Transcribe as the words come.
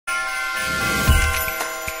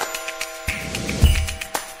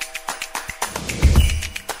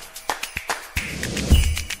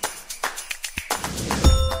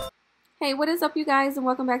Hey, what is up, you guys, and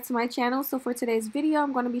welcome back to my channel. So for today's video,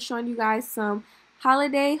 I'm going to be showing you guys some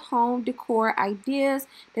holiday home decor ideas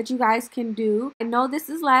that you guys can do. I know this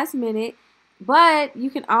is last minute, but you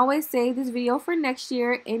can always save this video for next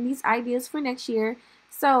year and these ideas for next year.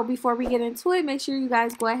 So before we get into it, make sure you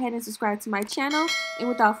guys go ahead and subscribe to my channel. And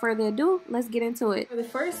without further ado, let's get into it. For the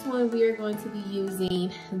first one, we are going to be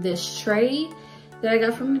using this tray that I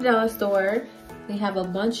got from the dollar store. They have a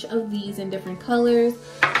bunch of these in different colors.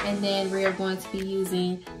 And then we are going to be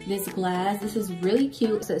using this glass. This is really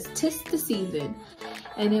cute. It says "'Tis the Season."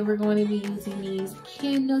 And then we're going to be using these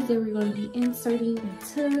candles that we're going to be inserting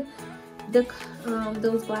into the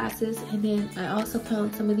those glasses. And then I also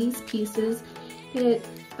found some of these pieces that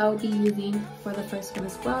I'll be using for the first one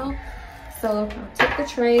as well. So I'll take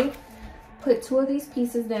the tray, put two of these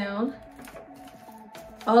pieces down.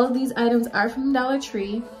 All of these items are from Dollar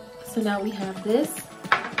Tree. So now we have this.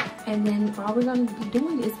 And then all we're going to be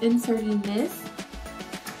doing is inserting this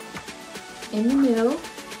in the middle.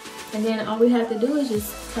 And then all we have to do is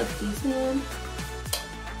just tuck these in,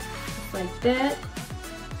 just like that.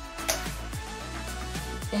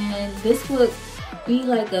 And this would be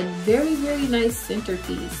like a very, very nice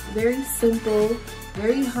centerpiece. Very simple,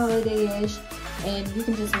 very holiday-ish. And you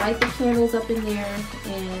can just light the candles up in there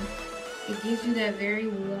and it gives you that very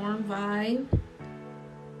warm vibe.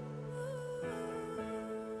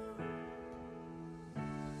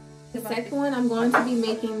 The second one, I'm going to be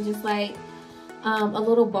making just like a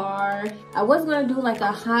little bar. I was going to do like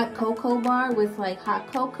a hot cocoa bar with like hot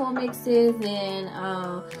cocoa mixes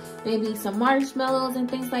and maybe some marshmallows and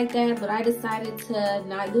things like that. But I decided to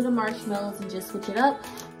not do the marshmallows and just switch it up.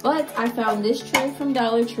 But I found this tray from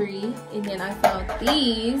Dollar Tree. And then I found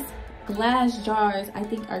these glass jars. I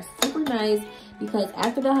think are super nice because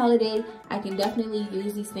after the holiday, I can definitely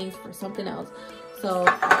use these things for something else. So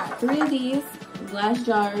I got 3 of these glass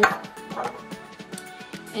jars.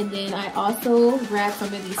 And then I also grabbed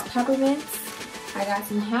some of these peppermints. I got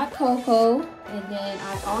some hot cocoa. And then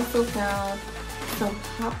I also found some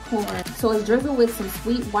popcorn. So it's drizzled with some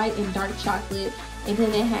sweet white and dark chocolate. And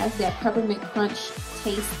then it has that peppermint crunch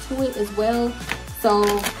taste to it as well. So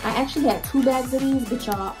I actually had 2 bags of these, but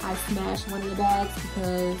y'all, I smashed one of the bags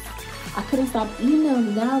because I couldn't stop eating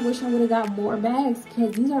them. Now I wish I would have got more bags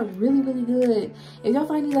because these are really, really good. If y'all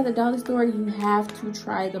find these at the dollar store, you have to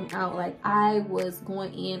try them out. Like, I was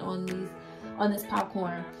going in on this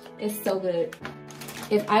popcorn. It's so good.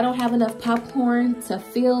 If I don't have enough popcorn to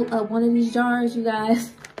fill up one of these jars, you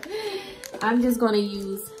guys, I'm just gonna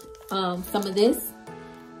use some of this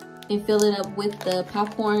and fill it up with the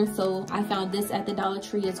popcorn. So I found this at the Dollar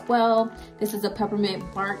Tree as well. This is a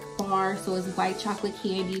peppermint bark bar, so it's white chocolate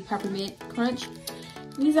candy peppermint crunch.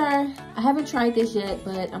 These are, I haven't tried this yet,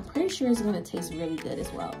 but I'm pretty sure it's gonna taste really good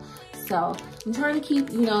as well. So I'm trying to keep,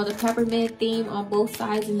 you know, the peppermint theme on both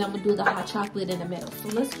sides, and I'm gonna do the hot chocolate in the middle. So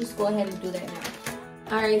let's just go ahead and do that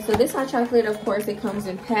now. All right, so this hot chocolate, of course, it comes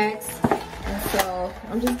in packs. And so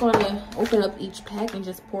I'm just gonna open up each pack and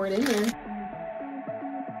just pour it in there.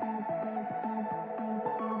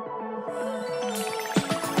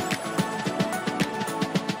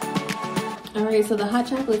 Alright, so the hot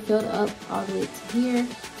chocolate filled up all the way to here.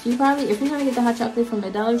 So you probably, if you're gonna get the hot chocolate from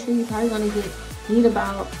the Dollar Tree, you're probably gonna need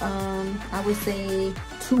about I would say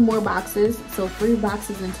 2 more boxes, so 3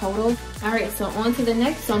 boxes in total. Alright, so on to the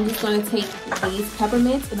next. So I'm just gonna take these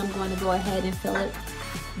peppermints and I'm going to go ahead and fill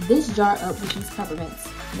this jar up with these peppermints.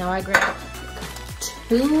 Now I grabbed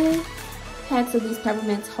 2 packs of these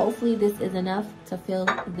peppermints. Hopefully this is enough to fill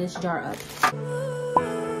this jar up.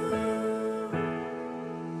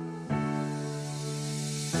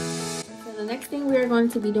 The next thing we're going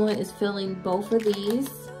to be doing is filling both of these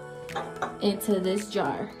into this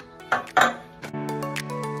jar.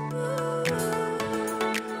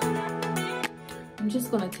 I'm just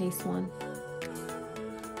gonna taste one.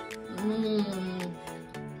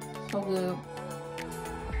 So good.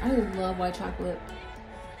 I love white chocolate.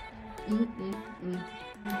 Oh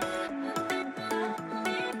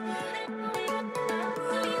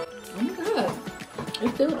my god. It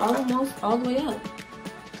filled almost all the way up.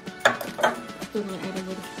 Still gonna add a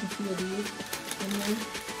few of these in there.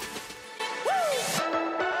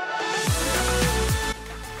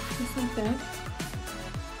 Just like that.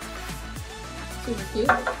 Super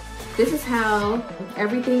cute. This is how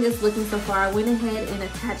everything is looking so far. I went ahead and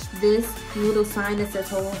attached this little sign that says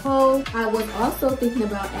ho ho ho. I was also thinking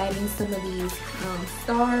about adding some of these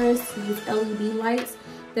stars, these LED lights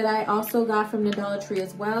that I also got from the Dollar Tree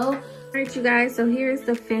as well. All right, you guys, so here's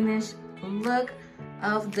the finished look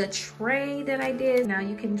of the tray that I did. Now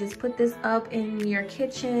you can just put this up in your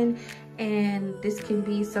kitchen And this can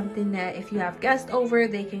be something that if you have guests over,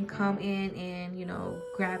 they can come in and, you know,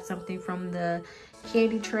 grab something from the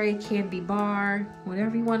candy tray, candy bar,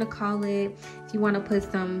 whatever you want to call it. If you want to put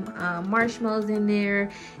some marshmallows in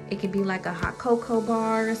there, it can be like a hot cocoa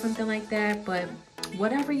bar or something like that. But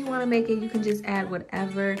whatever you want to make it, you can just add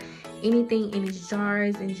whatever, anything in these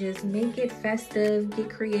jars, and just make it festive,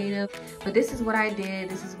 get creative. But this is what I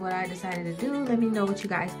did. This is what I decided to do. Let me know what you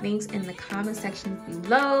guys think in the comment section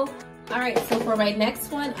below. All right, so for my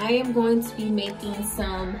next one, I am going to be making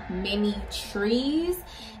some mini trees.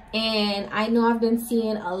 And I know I've been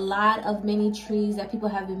seeing a lot of mini trees that people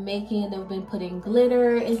have been making. They've been putting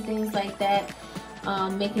glitter and things like that,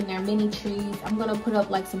 making their mini trees. I'm gonna put up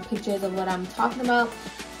like some pictures of what I'm talking about.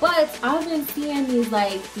 But I've been seeing these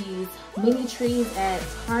mini trees at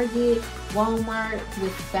Target, Walmart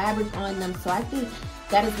with fabric on them. So I think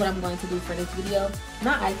that is what I'm going to do for this video.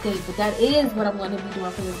 Not I think, but that is what I'm going to be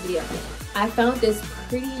doing for this video. I found this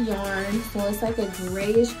pretty yarn. So it's like a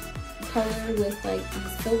grayish color with like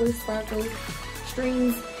these silver sparkles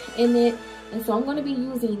strings in it. And so I'm going to be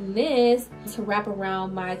using this to wrap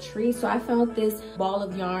around my tree. So I found this ball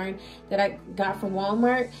of yarn that I got from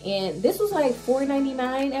Walmart. And this was like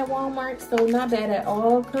 $4.99 at Walmart. So not bad at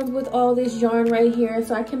all. Comes with all this yarn right here.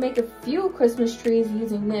 So I can make a few Christmas trees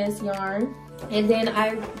using this yarn. And then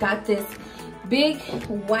I got this big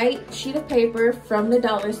white sheet of paper from the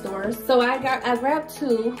dollar store. So I grabbed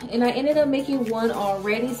two, and I ended up making one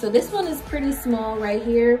already. So this one is pretty small right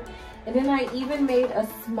here. And then I even made a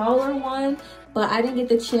smaller one, but I didn't get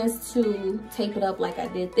the chance to tape it up like I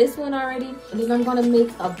did this one already. And then I'm gonna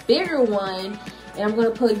make a bigger one, and I'm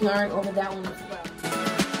gonna put yarn over that one as well.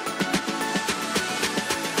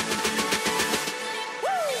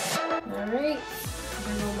 All right, I'm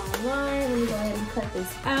gonna go my line. Let me go ahead and cut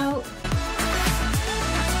this out.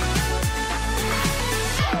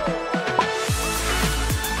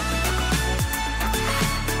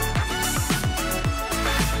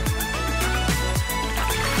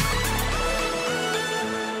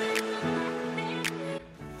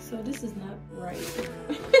 This is not right.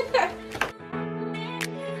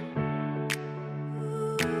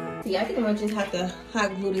 See, I think I'm gonna just have to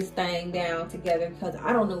hot glue this thing down together because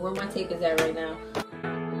I don't know where my tape is at right now.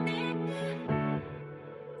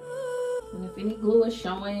 And if any glue is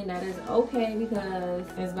showing, that is okay because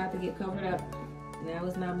it's about to get covered up. Now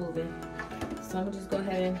it's not moving. So I'm gonna just go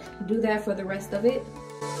ahead and do that for the rest of it.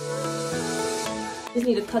 Just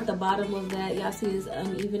need to cut the bottom of that. Y'all see it's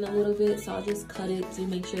uneven a little bit, so I'll just cut it to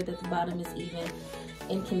make sure that the bottom is even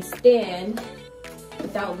and can stand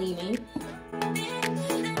without leaning.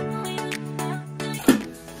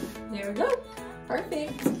 There we go.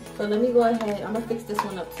 Perfect. So let me go ahead. I'm gonna fix this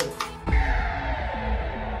one up too.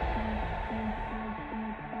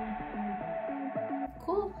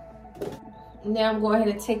 Cool. Now I'm going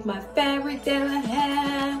ahead and take my fabric that I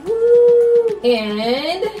have. Woo!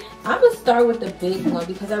 And I'm gonna start with the big one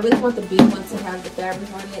because I really want the big one to have the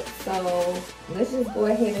fabric on it. So let's just go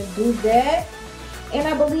ahead and do that. And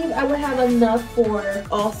I believe I would have enough for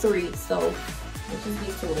all three. So let's just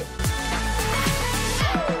get to it.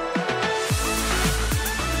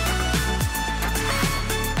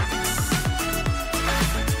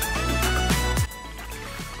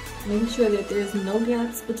 Make sure that there's no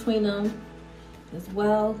gaps between them as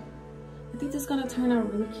well. I think this is gonna turn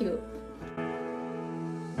out really cute.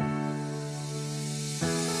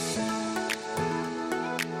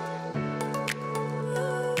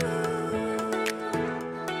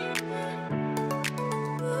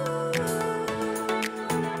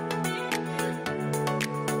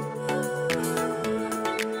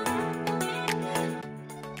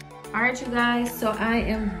 Alright you guys, so I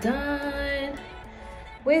am done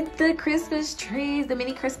with the Christmas trees, the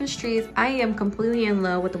mini Christmas trees. I am completely in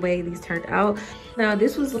love with the way these turned out. Now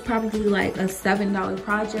this was probably like a $7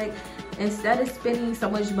 project. Instead of spending so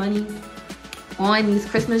much money on these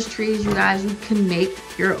Christmas trees, you guys, you can make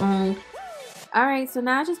your own. Alright, so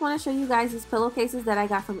now I just want to show you guys these pillowcases that I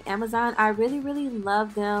got from Amazon. I really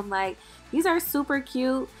love them. Like, these are super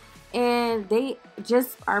cute and they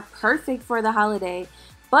just are perfect for the holiday.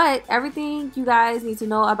 But everything you guys need to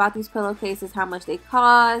know about these pillowcases, how much they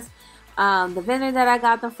cost, the vendor that I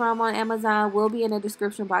got them from on Amazon will be in the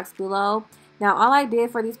description box below. Now, all I did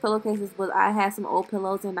for these pillowcases was I had some old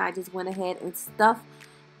pillows and I just went ahead and stuffed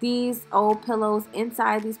these old pillows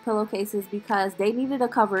inside these pillowcases because they needed a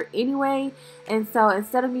cover anyway. And so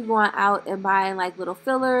instead of me going out and buying like little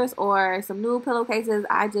fillers or some new pillowcases,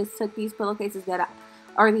 I just took these pillowcases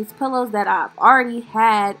these pillows that I've already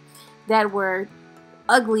had that were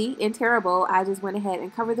ugly and terrible. I just went ahead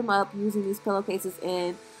and covered them up using these pillowcases,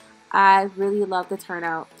 and I really love the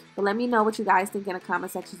turnout. But let me know what you guys think in the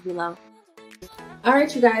comment sections below.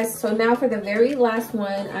 Alright you guys, so now for the very last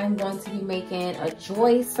one, I'm going to be making a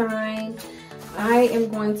joy sign. I am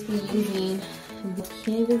going to be using the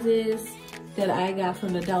canvases that I got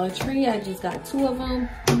from the Dollar Tree. I just got 2 of them,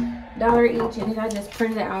 $1 each, and then I just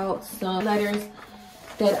printed out some letters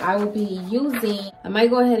that I will be using. I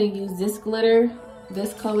might go ahead and use this glitter,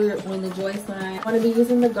 this color on the joy sign. I'm going to be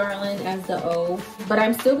using the garland as the O, but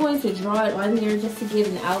I'm still going to draw it on there just to get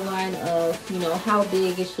an outline of, you know, how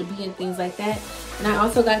big it should be and things like that. And I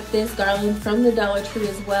also got this garland from the Dollar Tree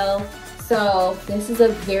as well. So this is a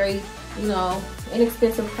very, you know,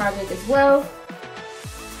 inexpensive project as well.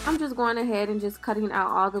 I'm just going ahead and just cutting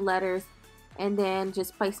out all the letters and then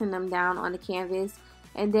just placing them down on the canvas.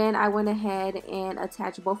 And then I went ahead and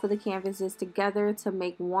attached both of the canvases together to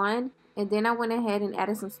make one. And then I went ahead and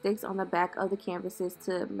added some sticks on the back of the canvases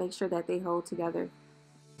to make sure that they hold together.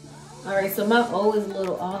 Alright, so my O is a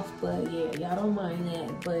little off, but yeah, y'all don't mind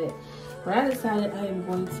that. But what I decided I am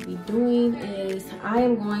going to be doing is I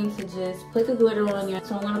am going to just put the glitter on there.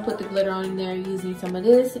 So I'm going to put the glitter on there using some of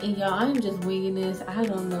this. And y'all, I'm just winging this. I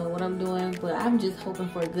don't know what I'm doing, but I'm just hoping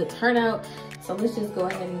for a good turnout. So let's just go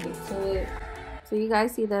ahead and get to it. So you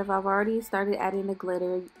guys see that I've already started adding the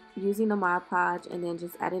glitter using the Mod Podge and then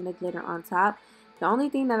just adding the glitter on top. The only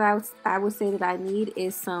thing that I would say that I need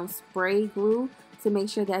is some spray glue to make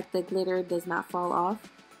sure that the glitter does not fall off.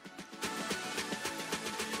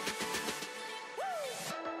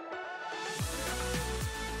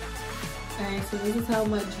 Alright, so this is how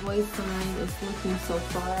my joy sign is looking so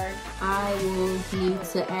far. I will need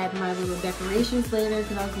to add my little decorations later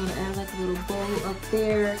because I was going to add like a little bow up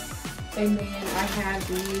there. And then I have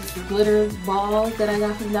these glitter balls that I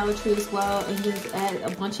got from Dollar Tree as well, and just add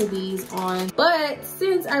a bunch of these on. But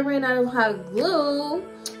since I ran out of hot glue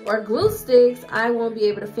or glue sticks, I won't be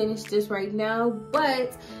able to finish this right now.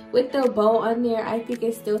 But with the bow on there, I think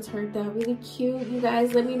it still turned out really cute. You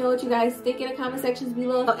guys, let me know what you guys think in the comment sections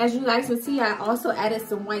below. As you guys can see, I also added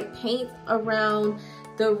some white paint around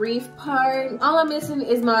the wreath part. All I'm missing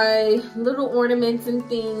is my little ornaments and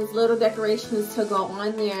things, little decorations to go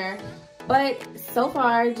on there. But so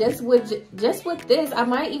far, just with this, I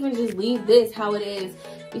might even just leave this how it is,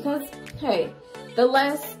 because hey, the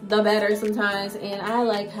less the better sometimes, and I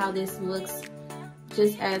like how this looks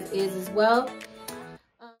just as is as well.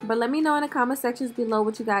 But let me know in the comment sections below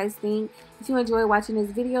what you guys think. If you enjoy watching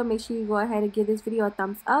this video, make sure you go ahead and give this video a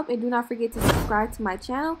thumbs up, and do not forget to subscribe to my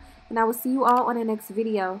channel, and I will see you all on the next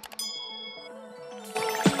video.